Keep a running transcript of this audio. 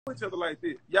each other like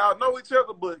that. Y'all know each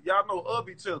other, but y'all know of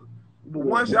each other. But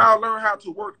once y'all learn how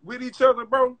to work with each other,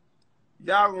 bro,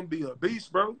 y'all gonna be a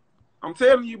beast, bro. I'm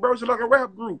telling you, bro, it's like a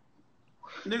rap group.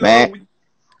 Nigga, Man, look, we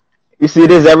you see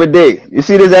this every day. You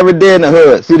see this every day in the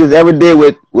hood. See this every day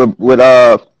with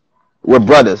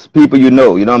brothers, people you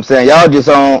know. You know what I'm saying? Y'all just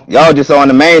on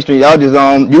the mainstream. Y'all just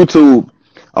on YouTube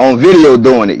on video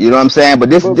doing it. You know what I'm saying? But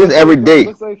this every day.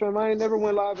 But say, fam, I ain't never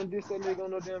went live and diss that nigga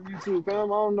on no damn YouTube, fam.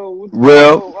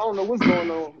 Real, I don't know what's going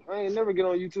on. I ain't never get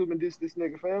on YouTube and diss this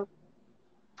nigga, fam.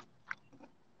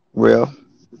 real.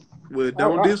 well,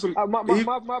 don't diss him.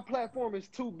 My platform is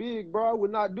too big, bro. I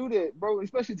would not do that, bro.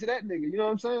 Especially to that nigga. You know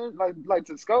what I'm saying? Like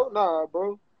to Scope, nah,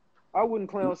 bro. I wouldn't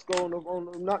clown Skull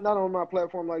on not on my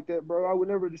platform like that, bro. I would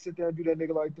never just sit there and do that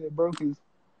nigga like that, bro. Cause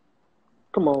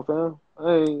come on, fam.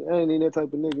 I ain't even that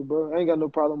type of nigga, bro. I ain't got no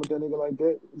problem with that nigga like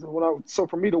that. So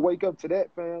for me to wake up to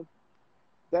that, fam,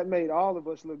 that made all of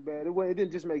us look bad. It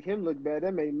didn't just make him look bad.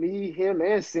 That made me, him,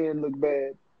 and Sin look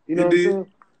bad. You know It what I'm did. saying?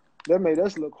 That made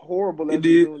us look horrible It as was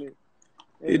did. doing it.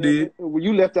 It did. And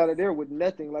you left out of there with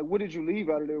nothing. Like, what did you leave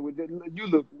out of there with? You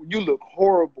look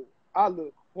horrible. I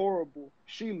look horrible.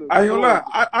 She look I ain't gonna lie.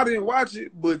 horrible. I didn't watch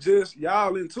it, but just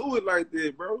y'all into it like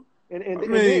that, bro. I And then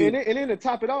mean, to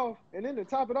top it off,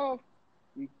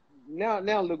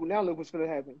 now look what's gonna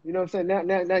happen. You know what I'm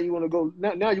saying? Now you want to go.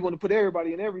 Now you want to put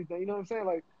everybody in everything. You know what I'm saying?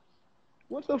 Like,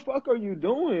 what the fuck are you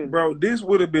doing? bro, this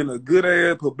would have been a good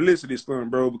ass publicity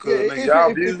stunt, bro, Yeah, because nigga,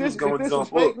 y'all views was if gonna this was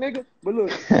jump fake, up. nigga. But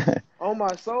look, on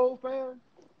my soul, fam,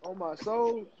 on my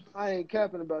soul, I ain't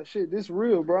capping about shit. This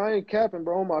real, bro. I ain't capping,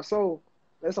 bro. On my soul,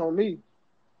 that's on me.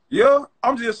 Yeah,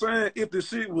 I'm just saying, if the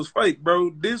shit was fake, bro,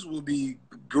 this would be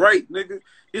great, nigga.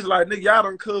 It's like, nigga, y'all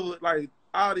done covered like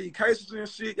all these cases and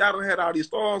shit. Y'all done had all these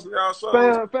stars in y'all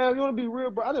shows. Fam, you wanna be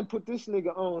real, bro? I didn't put this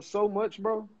nigga on so much,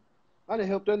 bro. I didn't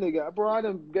help that nigga out, bro. I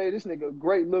done gave this nigga a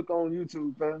great look on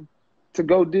YouTube, fam. To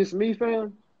go diss me,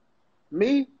 fam.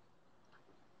 Me,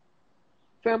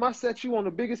 fam. I set you on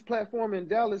the biggest platform in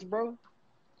Dallas, bro.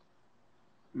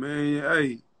 Man,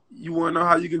 hey, you wanna know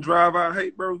how you can drive out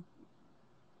hate, bro?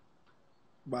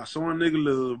 By showing nigga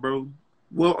love, bro.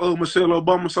 Well, Michelle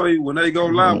Obama say, when they go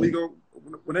low, we go.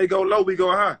 When they go low, we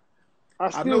go high.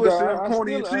 I know it sounds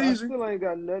corny and I cheesy. still ain't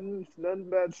got nothing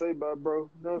bad to say about, bro.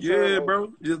 You know what I'm saying? Yeah, Like,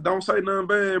 bro. Just don't say nothing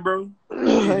bad, bro. I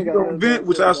If ain't you got gonna nothing bad vent, to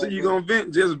which say I see about, you bro. gonna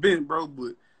vent, just vent, bro.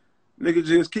 But nigga,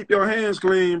 just keep your hands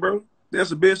clean, bro.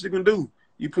 That's the best you can do.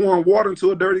 You pouring water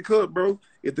into a dirty cup, bro.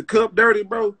 If the cup dirty,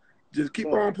 bro, just keep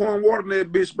But on pouring water in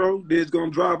that bitch, bro. Then it's gonna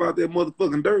drive out that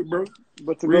motherfucking dirt, bro.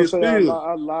 but to go Real say spill.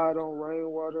 I lied on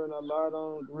rainwater and I lied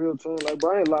on real tune, like,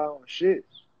 bro, I ain't lied on shit.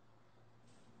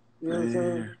 You know what I'm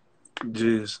saying? Man,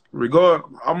 just regard.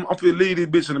 I'm finna leave this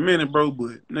bitch in a minute, bro.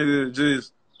 But nigga,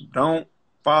 just don't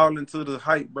fall into the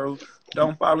hype, bro.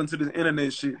 Don't fall into this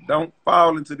internet shit. Don't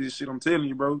fall into this shit. I'm telling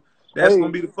you, bro. That's gonna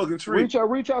Hey, be the fucking trick.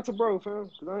 reach out to bro, fam,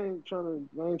 cause I ain't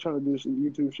trying to do some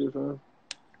YouTube shit, fam.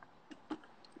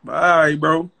 But all right,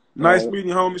 bro. Nice All meeting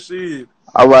you, homie. Shit.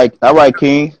 All right,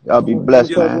 King. Y'all be right, good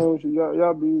blessed, Yeah. man. talking with you.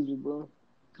 Y'all be easy, bro.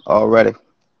 Already.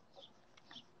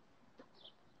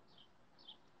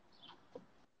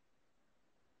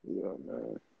 Yeah,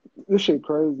 man. This shit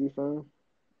crazy, fam.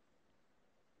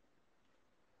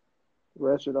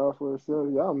 Ratchet off for itself.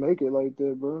 Y'all make it like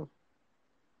that, bro.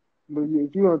 But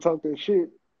if you want to talk that shit,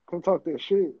 come talk that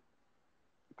shit.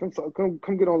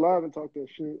 Come get on live and talk that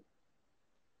shit.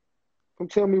 Come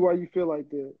tell me why you feel like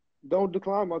that. Don't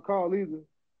decline my call either,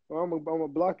 or I'm gonna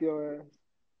block your ass.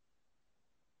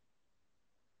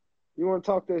 You want to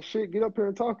talk that shit? Get up here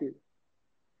and talk it.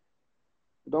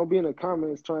 Don't be in the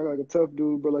comments trying like a tough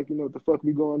dude, but like you know what the fuck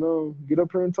be going on. Get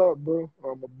up here and talk, bro,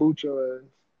 or I'm gonna boot your ass.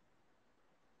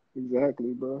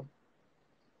 Exactly, bro.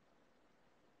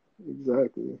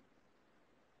 Exactly.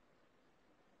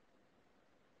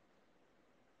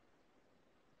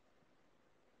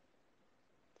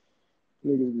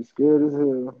 Niggas be scared as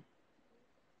hell.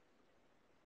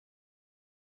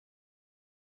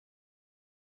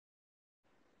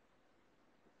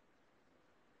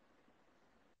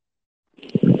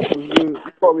 What's good?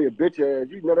 You call me a bitch ass.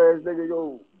 You nut ass nigga,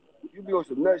 yo. You be on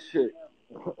some nut shit.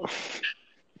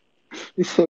 You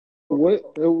said what?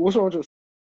 What's wrong with your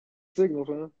signal,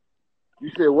 fam? You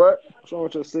said what? What's wrong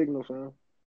with your signal, fam?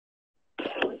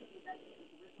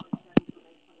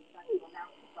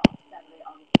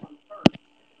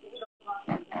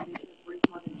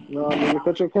 Nah, nigga,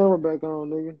 cut your camera back on,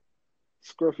 nigga.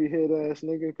 Scruffy head ass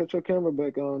nigga, cut your camera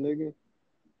back on, nigga.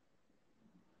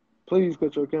 Please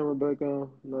cut your camera back on.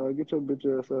 Nah, get your bitch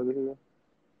ass out of here.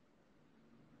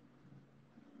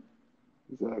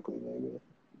 Exactly, nigga.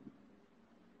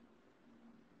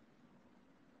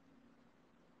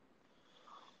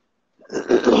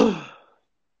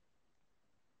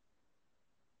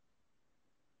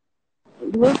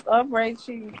 What's up,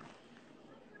 Ratchet?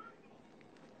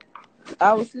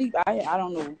 I was asleep. I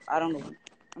don't know. I don't know.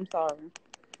 I'm sorry.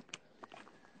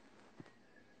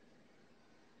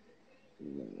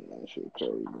 Man, that shit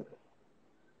crazy.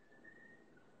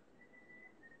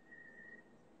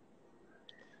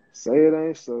 Say it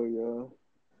ain't so, y'all.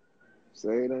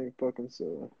 Say it ain't fucking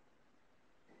so.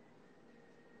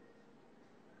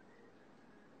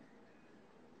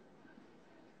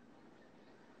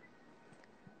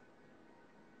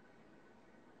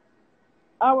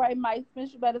 All right, Mike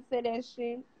Smith, you better say that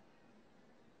shit.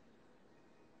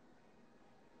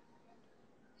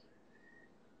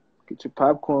 Get your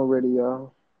popcorn ready,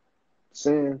 y'all.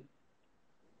 Sin.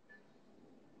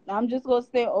 I'm just gonna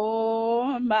say,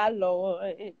 oh my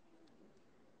lord.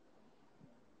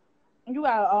 You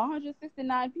got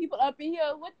 169 people up in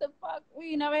here. What the fuck?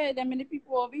 We never had that many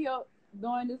people over here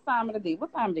during this time of the day.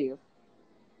 What time it is?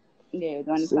 Yeah,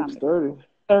 during this time of the day. 6:30.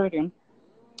 30.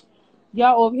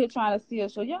 Y'all over here trying to see a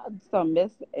show. Y'all some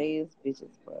mess ass bitches,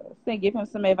 bro. Say give him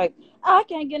some advice. I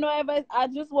can't get no advice. I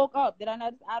just woke up. Did I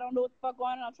not? I don't know what the fuck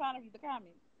going on. I'm trying to read the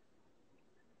comments.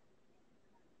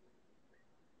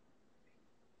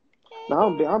 Nah,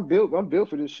 I'm built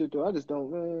for this shit though. I just don't,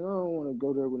 man. I don't want to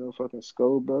go there with no fucking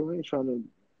skull, bro. I ain't trying to.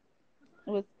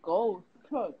 Let's go.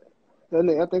 That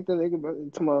nigga, I think that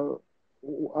nigga tomorrow.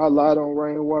 I lied on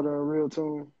rainwater and real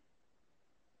tune.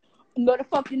 No, the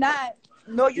fuck you not.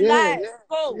 No, you Yeah, not.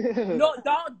 Go. yeah. No,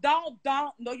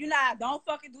 don't. No, you not. Don't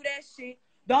fucking do that shit.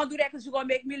 Don't do that because you're gonna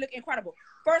make me look incredible.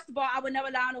 First of all, I would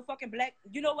never lie on no fucking black.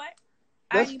 You know what?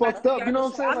 I That's ain't about to fucked give up. You y'all know no what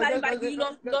I'm show. saying? I'm Like not even that, about to give you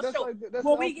no that's show. like that's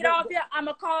When we get that, off here,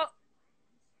 I'ma call.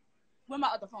 Where my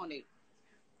other phone is?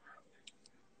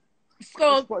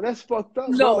 So that's fucked up,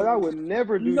 bro. Like I no, would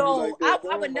never do you no, like that, I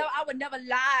bro. would never, I would never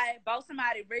lie about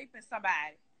somebody raping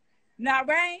somebody. Now,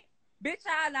 Rain, bitch,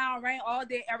 I lie on Rain all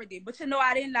day, every day. But you know,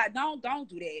 I didn't lie. Don't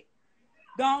do that.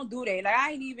 Don't do that. Like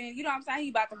I ain't even, you know what I'm saying? He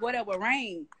about to go there with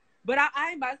Rain. But I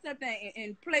ain't about to sit there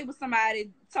and play with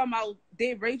somebody talking about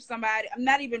they raped somebody. I'm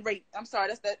not even raped. I'm sorry.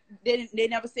 That's that they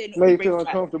never said Made he you raped feel somebody.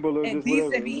 uncomfortable or And just whatever,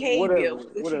 decent behavior.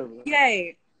 whatever.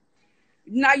 Yeah.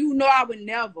 Now you know I would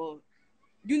never.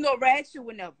 You know Ratchet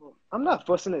would never. I'm not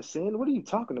fussing at Sin. What are you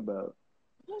talking about?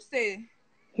 Who said?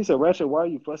 He said, Ratchet, why are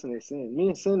you fussing at Sin? Me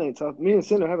and Sin ain't talking. Me and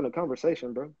Sin are having a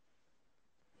conversation, bro.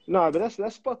 Nah, but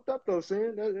that's fucked up though,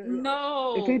 Sin.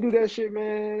 If he No. do that shit,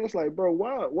 man, it's like, bro,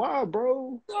 why,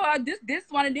 bro? So this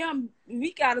one of them.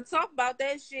 We gotta talk about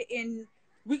that shit, and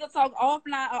we can talk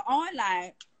offline or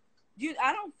online.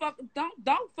 I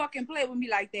don't fucking play with me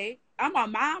like that. I'm a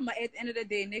mama at the end of the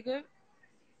day, nigga.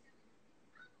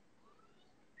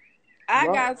 I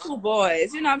Why? got two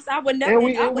boys. You know what I'm saying?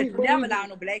 I would But never lie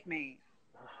on a black man.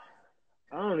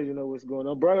 I don't even know what's going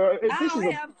on, bro. If I this is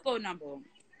don't a, have a phone number.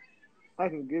 I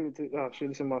can give it to. Oh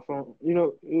shit, it's in my phone. You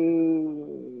know,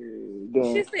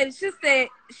 She damn. said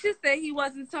she said he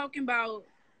wasn't talking about.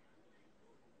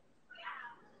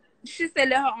 She said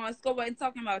let her on. Sco wasn't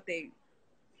talking about that.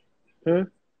 Hmm?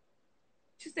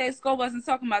 She said Sco wasn't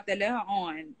talking about that. Let her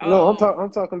on. No,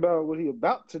 I'm talking about what he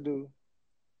about to do.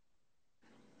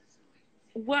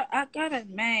 What I got it,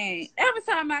 man. Every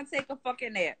time I take a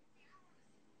fucking nap.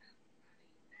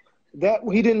 That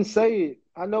he didn't say it.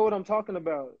 I know what I'm talking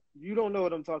about. You don't know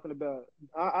what I'm talking about.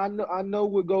 I know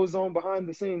what goes on behind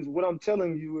the scenes. What I'm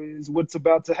telling you is what's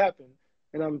about to happen.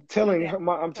 And Yeah.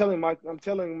 I'm telling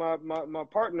my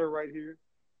partner right here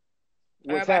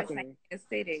what's Everybody happening. saying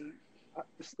say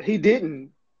that. He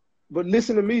didn't. But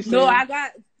listen to me, No, Sin. I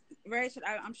got Ratchet.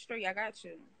 I'm straight. I got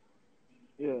you.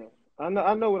 Yeah. I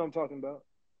know what I'm talking about.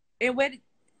 And where did,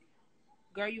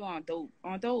 girl, you on dope.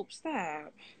 On dope.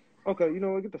 Stop. Okay, you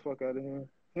know what? Get the fuck out of here.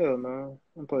 Hell no.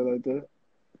 Don't play like that.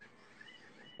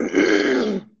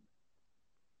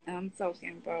 I'm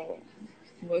talking about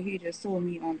well he just told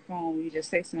me on the phone. You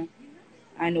just texted him.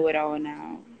 I know it all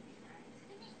now.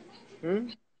 Hmm?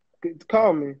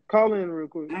 Call me. Call in real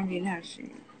quick. I mean that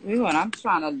shit. Wait, hold on. I'm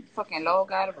trying to fucking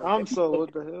log out of I'm so it.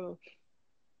 what the hell?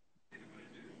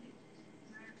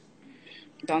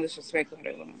 Don't disrespect her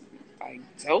though. Like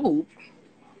dope.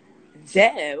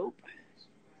 Dope.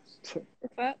 The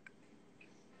fuck?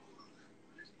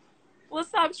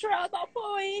 What's up, Charles? Oh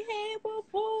boy, hey boo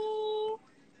boo.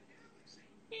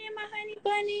 Hey my honey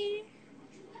bunny.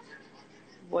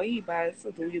 Boy, you better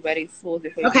expose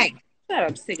it for you. Okay. Shut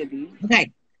up, sick of you.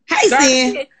 Okay. Hey, Girl,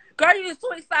 Sin. girl, you just too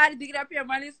excited to get up here and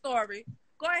run this story.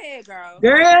 Go ahead, girl.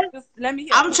 Girl, Just let me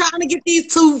hear. I'm trying to get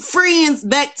these two friends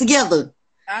back together.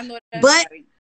 I know that's But right.